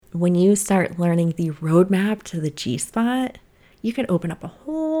when you start learning the roadmap to the G-spot, you can open up a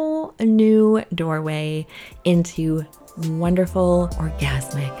whole new doorway into wonderful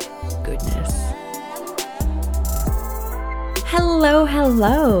orgasmic goodness. Hello,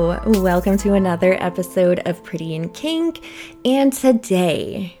 hello. Welcome to another episode of Pretty in Kink. And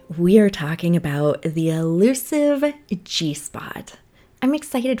today we are talking about the elusive G-spot. I'm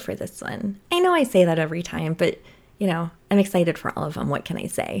excited for this one. I know I say that every time, but I'm excited for all of them. What can I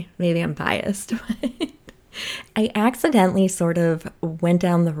say? Maybe I'm biased. I accidentally sort of went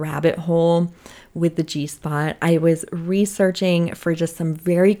down the rabbit hole with the G-spot. I was researching for just some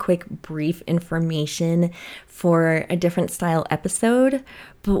very quick, brief information for a different style episode.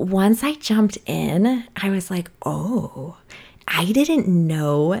 But once I jumped in, I was like, oh, I didn't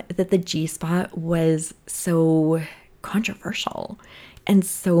know that the G-spot was so controversial and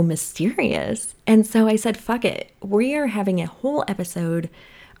so mysterious. And so I said, fuck it. We are having a whole episode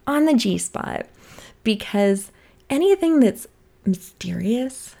on the G-spot because anything that's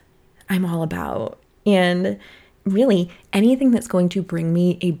mysterious, I'm all about. And really, anything that's going to bring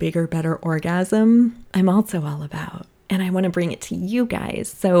me a bigger, better orgasm, I'm also all about. And I want to bring it to you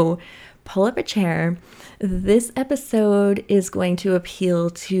guys. So pull up a chair. This episode is going to appeal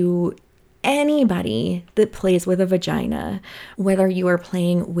to anybody that plays with a vagina, whether you are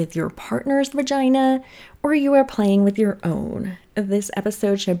playing with your partner's vagina or you are playing with your own. This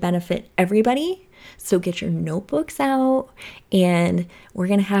episode should benefit everybody. So get your notebooks out and we're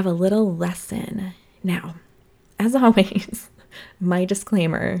going to have a little lesson. Now, as always, my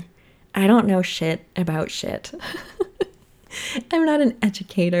disclaimer, I don't know shit about shit. I'm not an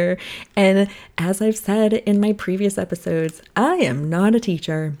educator. And as I've said in my previous episodes, I am not a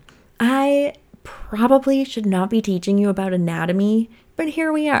teacher. I probably should not be teaching you about anatomy, but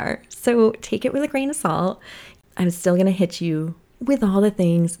here we are. So take it with a grain of salt. I'm still going to hit you with all the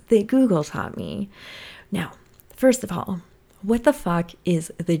things that Google taught me. Now, first of all, what the fuck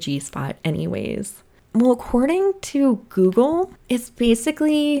is the G-spot anyways? Well, according to Google, it's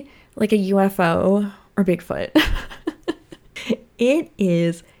basically like a UFO or Bigfoot. It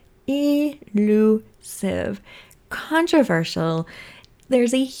is elusive, controversial.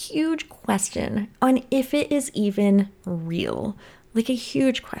 There's a huge question on if it is even real, like a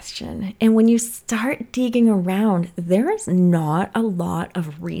huge question. And when you start digging around, there is not a lot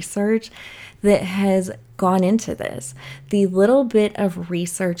of research that has gone into this. The little bit of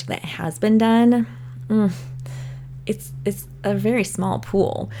research that has been done, it's a very small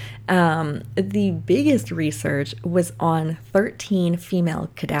pool. The biggest research was on 13 female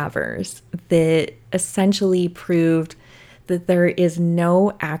cadavers that essentially proved that there is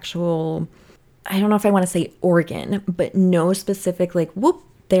no actual, I don't know if I want to say organ, but no specific whoop,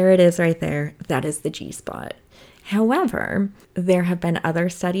 there it is right there. That is the G-spot. However, there have been other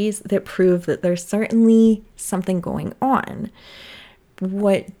studies that prove that there's certainly something going on.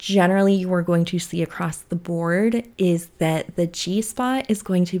 What generally you are going to see across the board is that the G-spot is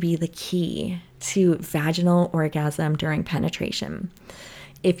going to be the key to vaginal orgasm during penetration.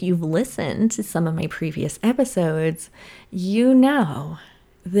 If you've listened to some of my previous episodes, you know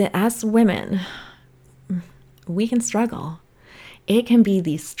that as women, we can struggle. It can be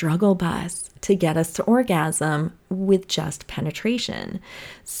the struggle bus to get us to orgasm with just penetration.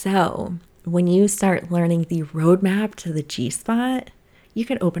 So when you start learning the roadmap to the G-spot, you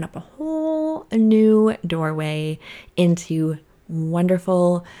can open up a whole new doorway into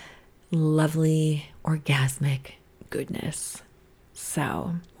wonderful, lovely, orgasmic goodness.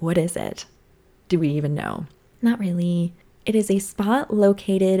 So, what is it? Do we even know? Not really. It is a spot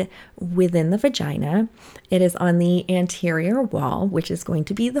located within the vagina. It is on the anterior wall, which is going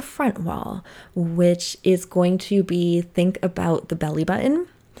to be the front wall, which is going to be, think about the belly button.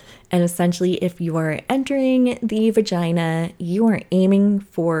 And essentially, if you are entering the vagina, you are aiming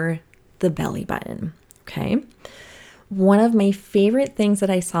for the belly button, okay? One of my favorite things that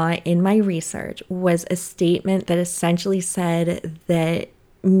I saw in my research was a statement that essentially said that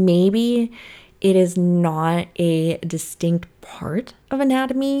maybe it is not a distinct part of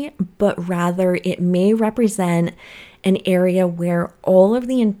anatomy, but rather it may represent an area where all of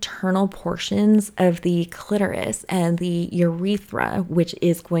the internal portions of the clitoris and the urethra, which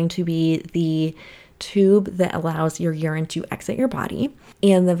is going to be the tube that allows your urine to exit your body,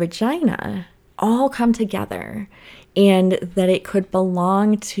 and the vagina all come together, and that it could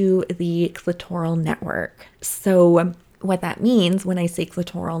belong to the clitoral network. So what that means when I say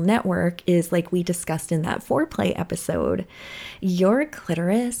clitoral network is, like we discussed in that foreplay episode, your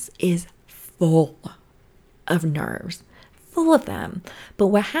clitoris is full of nerves, full of them. But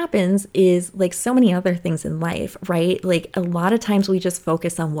what happens is, like so many other things in life, right? Like a lot of times we just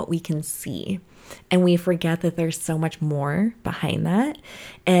focus on what we can see and we forget that there's so much more behind that,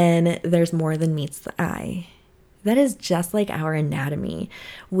 and there's more than meets the eye. That is just like our anatomy.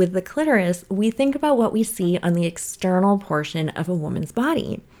 With the clitoris, we think about what we see on the external portion of a woman's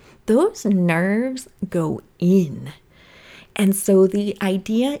body. Those nerves go in. And so the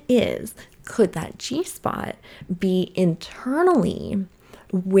idea is, could that G-spot be internally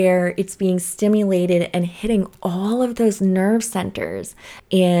where it's being stimulated and hitting all of those nerve centers,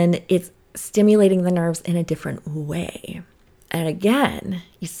 and it's stimulating the nerves in a different way? And again,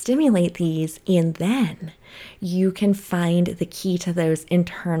 you stimulate these, and then you can find the key to those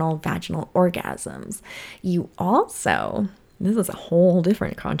internal vaginal orgasms. You also, this is a whole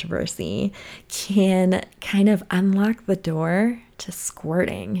different controversy, can kind of unlock the door to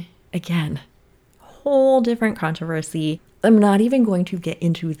squirting. Again, whole different controversy. I'm not even going to get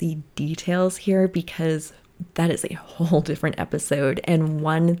into the details here because that is a whole different episode, and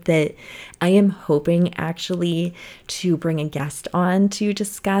one that I am hoping actually to bring a guest on to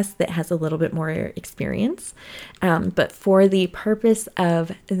discuss that has a little bit more experience. But for the purpose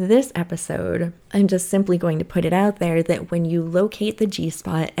of this episode, I'm just simply going to put it out there that when you locate the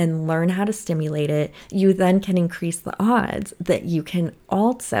G-spot and learn how to stimulate it, you then can increase the odds that you can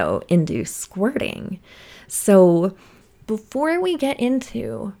also induce squirting. So before we get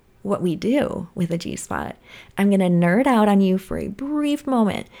into what we do with a G-spot, I'm going to nerd out on you for a brief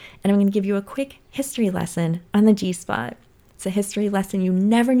moment, and I'm going to give you a quick history lesson on the G-spot. It's a history lesson you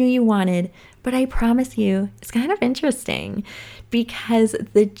never knew you wanted, but I promise you it's kind of interesting because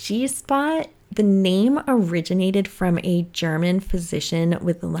the G-spot, the name originated from a German physician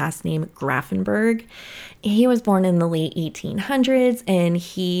with the last name Grafenberg. He was born in the late 1800s, and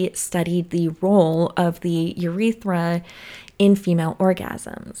he studied the role of the urethra in female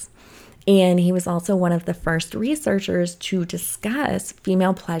orgasms. And he was also one of the first researchers to discuss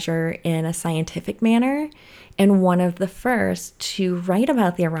female pleasure in a scientific manner, and one of the first to write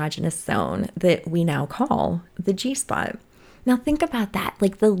about the erogenous zone that we now call the G-spot. Now think about that,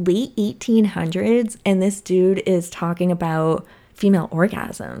 like the late 1800s, and this dude is talking about female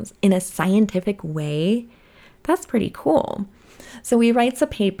orgasms in a scientific way. That's pretty cool. So he writes a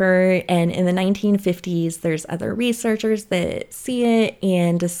paper, and in the 1950s, there's other researchers that see it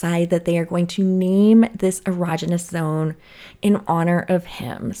and decide that they are going to name this erogenous zone in honor of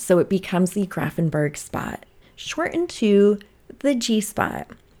him. So it becomes the Grafenberg spot, shortened to the G-spot.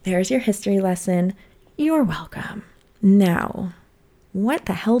 There's your history lesson. You're welcome. Now, what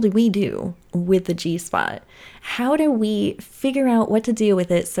the hell do we do with the G-spot? How do we figure out what to do with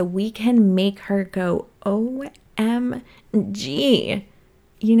it so we can make her go, OMG?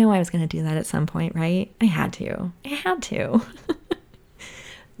 You know I was going to do that at some point, right? I had to.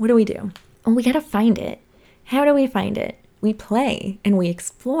 What do we do? Well, we got to find it. How do we find it? We play and we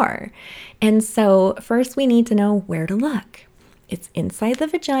explore. And so first we need to know where to look. It's inside the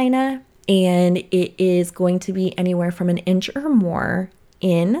vagina, and it is going to be anywhere from an inch or more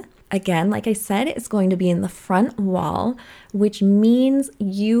in. Again, like I said, it's going to be in the front wall, which means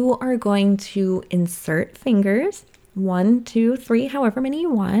you are going to insert fingers, 1, 2, 3, however many you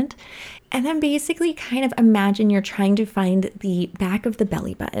want, and then basically kind of imagine you're trying to find the back of the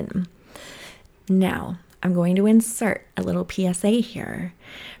belly button. Now, I'm going to insert a little PSA here,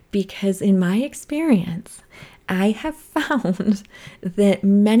 because in my experience, I have found that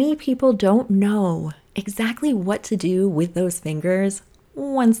many people don't know exactly what to do with those fingers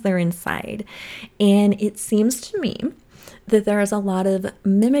once they're inside. And it seems to me that there is a lot of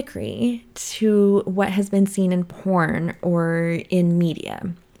mimicry to what has been seen in porn or in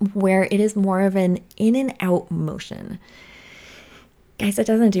media, where it is more of an in and out motion. Guys, it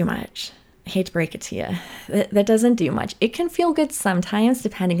doesn't do much. I hate to break it to you. That doesn't do much. It can feel good sometimes,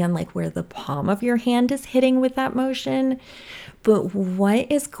 depending on like where the palm of your hand is hitting with that motion. But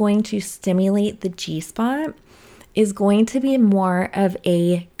what is going to stimulate the G-spot is going to be more of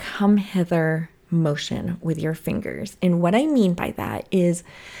a come hither motion with your fingers. And what I mean by that is,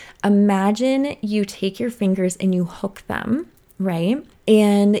 imagine you take your fingers and you hook them, right?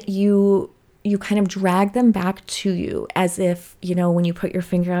 And you kind of drag them back to you as if, you know, when you put your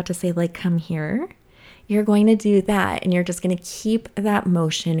finger out to say like, come here, you're going to do that. And you're just going to keep that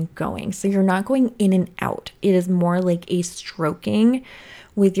motion going. So you're not going in and out. It is more like a stroking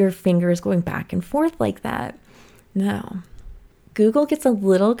with your fingers going back and forth like that. Now, Google gets a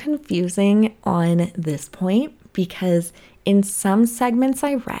little confusing on this point because in some segments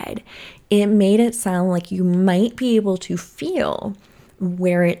I read, it made it sound like you might be able to feel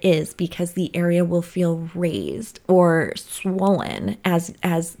where it is because the area will feel raised or swollen as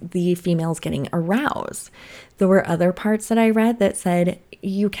the female's getting aroused. There were other parts that I read that said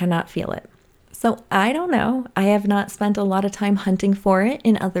you cannot feel it. So I don't know. I have not spent a lot of time hunting for it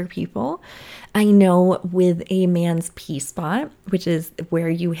in other people. I know with a man's P-spot, which is where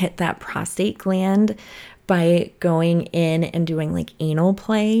you hit that prostate gland by going in and doing like anal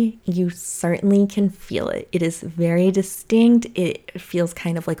play, you certainly can feel it. It is very distinct. It feels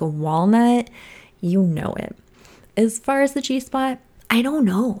kind of like a walnut. You know it. As far as the G-spot, I don't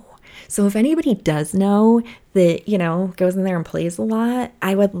know. So if anybody does know that, goes in there and plays a lot,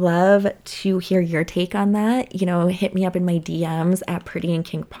 I would love to hear your take on that. Hit me up in my DMs at Pretty and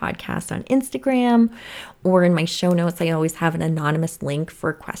Kink Podcast on Instagram, or in my show notes, I always have an anonymous link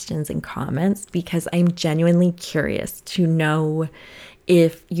for questions and comments because I'm genuinely curious to know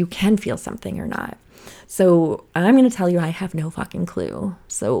if you can feel something or not. So I'm going to tell you I have no fucking clue.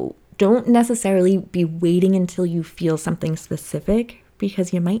 So don't necessarily be waiting until you feel something specific,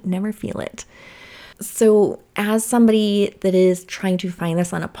 because you might never feel it. So as somebody that is trying to find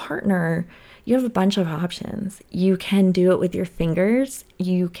this on a partner, you have a bunch of options. You can do it with your fingers,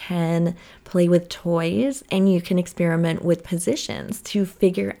 you can play with toys, and you can experiment with positions to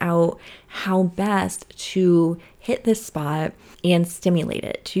figure out how best to hit this spot and stimulate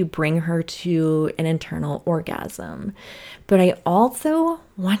it to bring her to an internal orgasm. But I also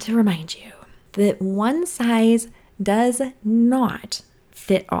want to remind you that one size does not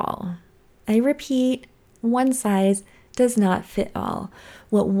fit all. I repeat, one size does not fit all.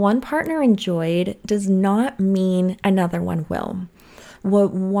 What one partner enjoyed does not mean another one will.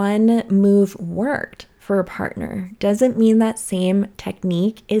 What one move worked for a partner doesn't mean that same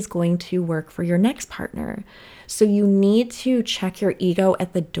technique is going to work for your next partner. So you need to check your ego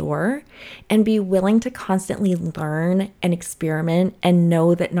at the door and be willing to constantly learn and experiment and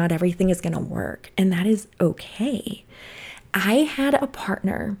know that not everything is going to work. And that is okay. I had a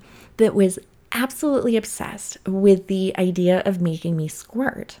partner that was absolutely obsessed with the idea of making me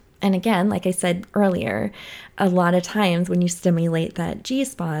squirt. And again, like I said earlier, a lot of times when you stimulate that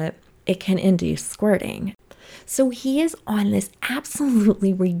G-spot, it can induce squirting. So he is on this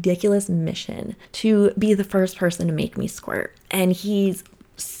absolutely ridiculous mission to be the first person to make me squirt. And he's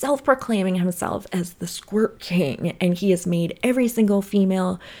self-proclaiming himself as the squirt king. And he has made every single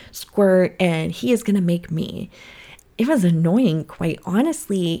female squirt, and he is going to make me. It was annoying, quite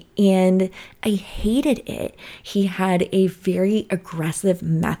honestly, and I hated it. He had a very aggressive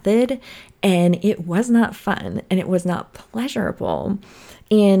method, and it was not fun, and it was not pleasurable.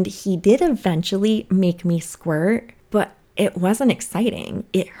 And he did eventually make me squirt, but it wasn't exciting.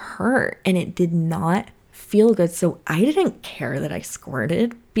 It hurt, and it did not feel good. So I didn't care that I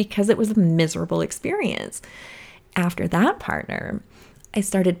squirted because it was a miserable experience. After that partner, I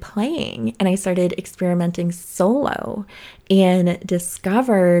started playing and I started experimenting solo and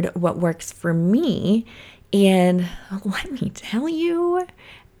discovered what works for me. And let me tell you,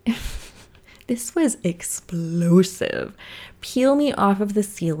 this was explosive. Peel me off of the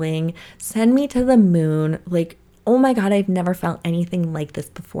ceiling, send me to the moon. Like, oh my God, I've never felt anything like this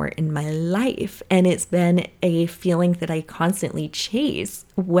before in my life. And it's been a feeling that I constantly chase,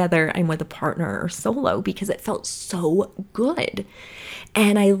 whether I'm with a partner or solo, because it felt so good.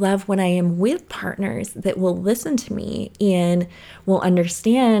 And I love when I am with partners that will listen to me and will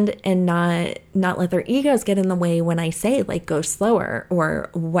understand and not let their egos get in the way when I say, like, go slower, or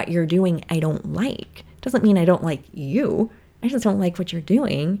what you're doing I don't like. Doesn't mean I don't like you. I just don't like what you're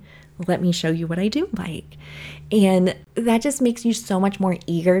doing. Let me show you what I do like. And that just makes you so much more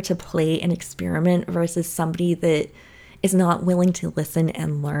eager to play and experiment versus somebody that is not willing to listen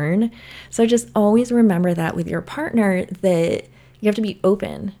and learn. So just always remember that with your partner, that you have to be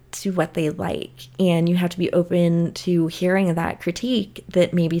open to what they like, and you have to be open to hearing that critique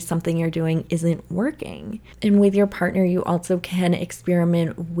that maybe something you're doing isn't working. And with your partner, you also can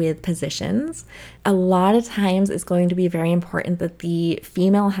experiment with positions. A lot of times it's going to be very important that the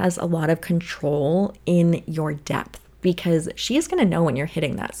female has a lot of control in your depth, because she's going to know when you're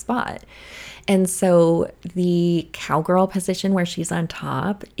hitting that spot. And so the cowgirl position where she's on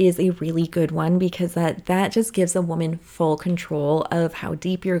top is a really good one, because that just gives a woman full control of how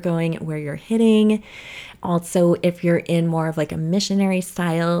deep you're going, where you're hitting. Also, if you're in more of like a missionary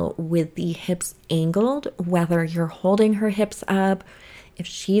style with the hips angled, whether you're holding her hips up, if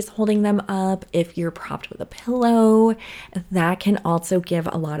she's holding them up, if you're propped with a pillow, that can also give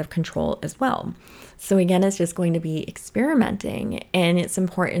a lot of control as well. So again, it's just going to be experimenting. And it's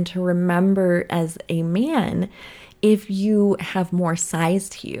important to remember as a man, if you have more size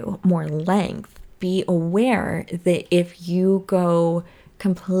to you, more length, be aware that if you go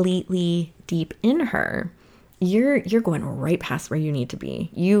completely deep in her, you're going right past where you need to be.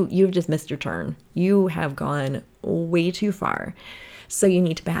 You've just missed your turn. You have gone way too far. So you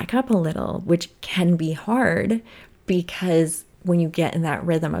need to back up a little, which can be hard because when you get in that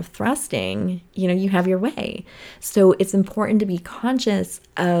rhythm of thrusting, you have your way. So it's important to be conscious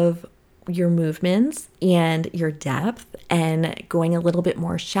of your movements and your depth and going a little bit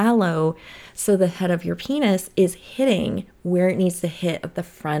more shallow so the head of your penis is hitting where it needs to hit at the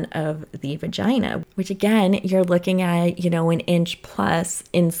front of the vagina, which again, you're looking at, an inch plus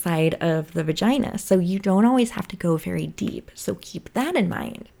inside of the vagina. So you don't always have to go very deep. So keep that in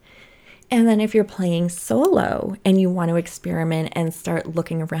mind. And then if you're playing solo and you want to experiment and start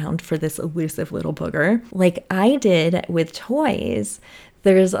looking around for this elusive little booger, like I did with toys,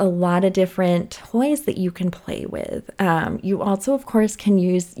 there's a lot of different toys that you can play with. You also, of course, can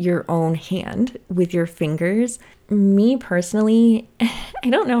use your own hand with your fingers. Me personally, I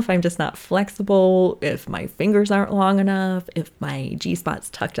don't know if I'm just not flexible, if my fingers aren't long enough, if my G-spot's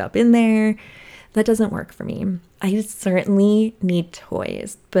tucked up in there. That doesn't work for me. I certainly need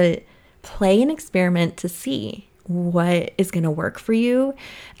toys, but play and experiment to see what is going to work for you.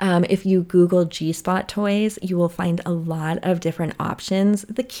 If you Google G-spot toys, you will find a lot of different options.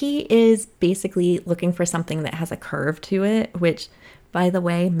 The key is basically looking for something that has a curve to it, which, by the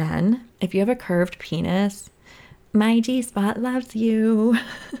way, men, if you have a curved penis, my G-spot loves you.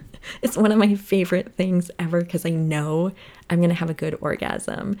 It's one of my favorite things ever because I know I'm going to have a good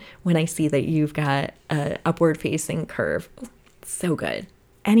orgasm when I see that you've got an upward facing curve. So good.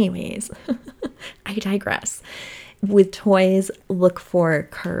 Anyways, I digress. With toys, look for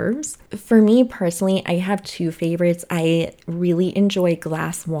curves. For me personally, I have two favorites. I really enjoy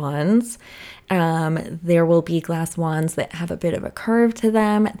glass wands. There will be glass wands that have a bit of a curve to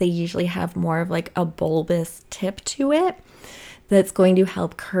them. They usually have more of like a bulbous tip to it that's going to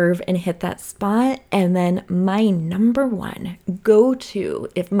help curve and hit that spot. And then my number one go-to,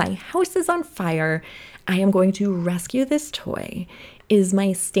 if my house is on fire, I am going to rescue this toy, is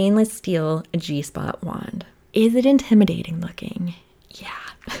my stainless steel G-spot wand. Is it intimidating looking? Yeah.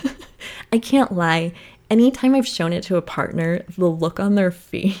 I can't lie. Anytime I've shown it to a partner, the look on their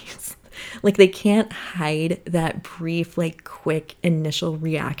face, like they can't hide that brief, like quick initial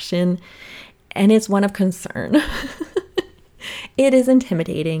reaction. And it's one of concern. It is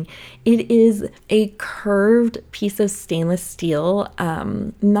intimidating. It is a curved piece of stainless steel,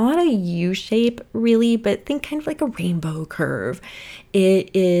 not a U shape really, but think kind of like a rainbow curve.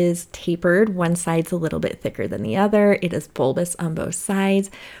 It is tapered. One side's a little bit thicker than the other. It is bulbous on both sides,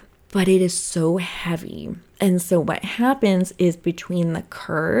 but it is so heavy. And so what happens is between the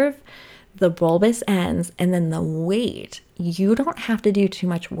curve, the bulbous ends, and then the weight, you don't have to do too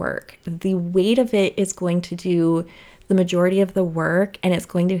much work. The weight of it is going to do the majority of the work, and it's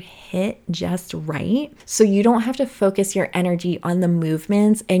going to hit just right. So you don't have to focus your energy on the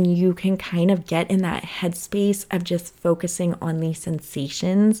movements, and you can kind of get in that headspace of just focusing on these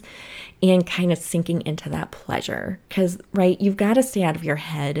sensations and kind of sinking into that pleasure. Because, right, you've got to stay out of your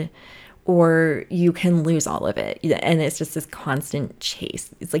head or you can lose all of it. And it's just this constant chase.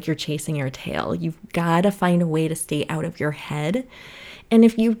 It's like you're chasing your tail. You've got to find a way to stay out of your head. And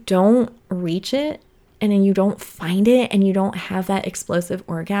if you don't reach it, and then you don't find it and you don't have that explosive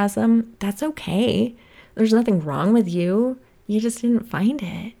orgasm, that's okay. There's nothing wrong with you. You just didn't find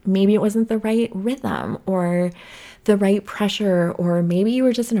it. Maybe it wasn't the right rhythm or the right pressure, or maybe you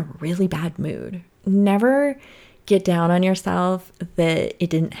were just in a really bad mood. Never get down on yourself that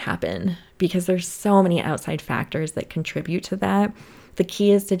it didn't happen, because there's so many outside factors that contribute to that. The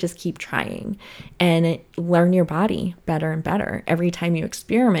key is to just keep trying and learn your body better and better. Every time you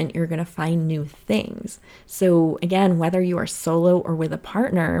experiment, you're going to find new things. So again, whether you are solo or with a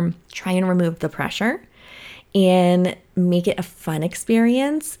partner, try and remove the pressure and make it a fun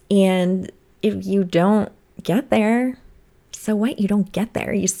experience. And if you don't get there, so what? You don't get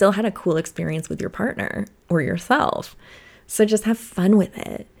there. You still had a cool experience with your partner or yourself. So just have fun with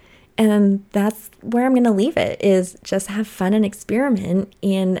it. And that's where I'm going to leave it, is just have fun and experiment.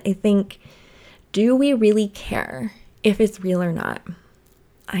 And I think, do we really care if it's real or not?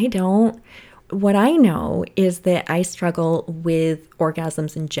 I don't. What I know is that I struggle with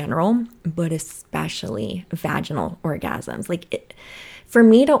orgasms in general, but especially vaginal orgasms. For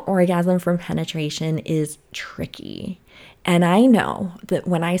me to orgasm from penetration is tricky. And I know that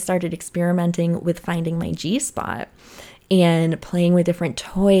when I started experimenting with finding my G-spot, and playing with different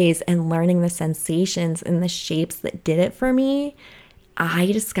toys and learning the sensations and the shapes that did it for me,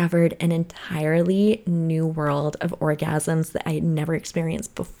 I discovered an entirely new world of orgasms that I had never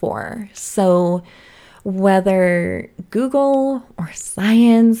experienced before. So whether Google or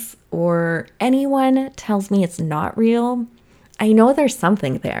science or anyone tells me it's not real, I know there's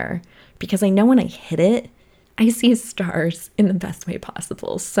something there because I know when I hit it, I see stars in the best way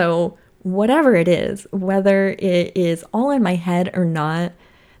possible. So whatever it is, whether it is all in my head or not,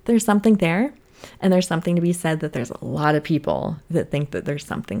 there's something there. And there's something to be said that there's a lot of people that think that there's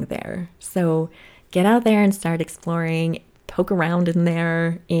something there. So get out there and start exploring, poke around in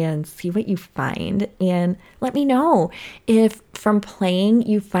there and see what you find. And let me know if from playing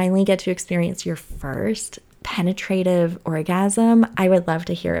you finally get to experience your first penetrative orgasm. I would love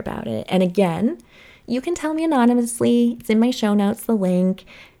to hear about it. And again, you can tell me anonymously. It's in my show notes, the link.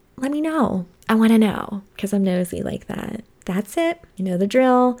 Let me know. I want to know because I'm nosy like that. That's it. You know the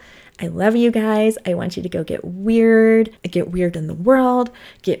drill. I love you guys. I want you to go get weird in the world,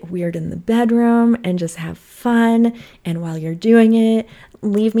 get weird in the bedroom, and just have fun. And while you're doing it,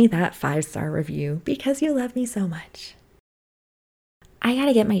 leave me that 5-star review because you love me so much. I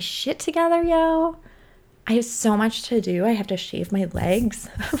gotta get my shit together, yo. I have so much to do. I have to shave my legs.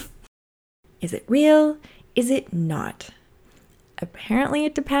 Is it real? Is it not? Apparently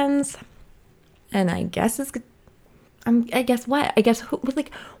it depends. And I guess I guess what? I guess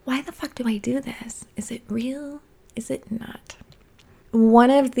why the fuck do I do this? Is it real? Is it not?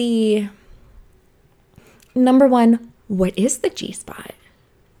 One of the number one, what is the G-spot?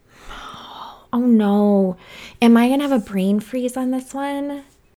 Oh no. Am I gonna have a brain freeze on this one?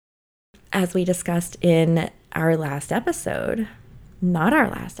 As we discussed in our last episode, not our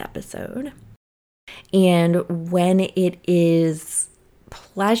last episode. And when it is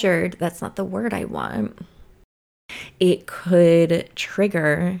pleasured, that's not the word I want. It could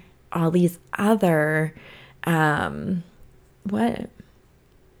trigger all these other,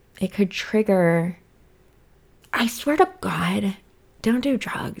 It could trigger, I swear to God, don't do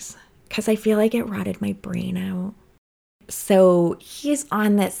drugs because I feel like it rotted my brain out. So he's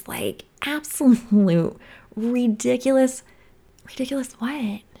on this like absolute ridiculous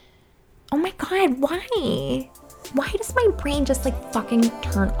what? Oh my God, why? Why does my brain just like fucking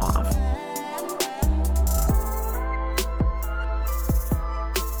turn off?